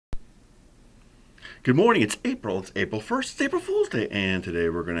Good morning. It's April. It's April 1st. It's April Fool's Day. And today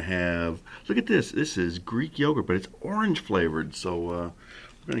we're going to have, look at this. This is Greek yogurt, but it's orange flavored. So we're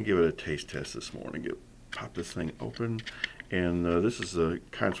going to give it a taste test this morning. Pop this thing open. And this is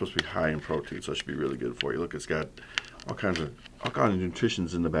kind of supposed to be high in protein, so it should be really good for you. Look, it's got all kinds of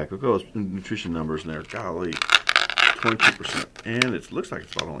nutritions in the back. Look at those nutrition numbers in there. Golly, 22%. And it looks like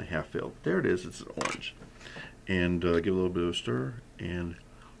it's about only half filled. There it is. It's orange. And give it a little bit of a stir. And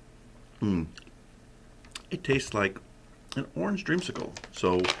it tastes like an orange dreamsicle.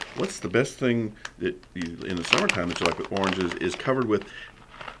 So what's the best thing that in the summertime that you like with oranges is covered with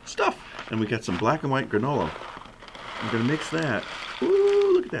stuff. And we got some black and white granola. I'm going to mix that.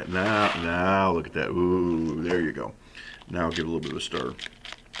 Ooh, look at that. Now look at that. Ooh, there you go. Now I'll give it a little bit of a stir.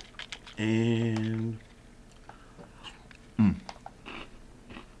 And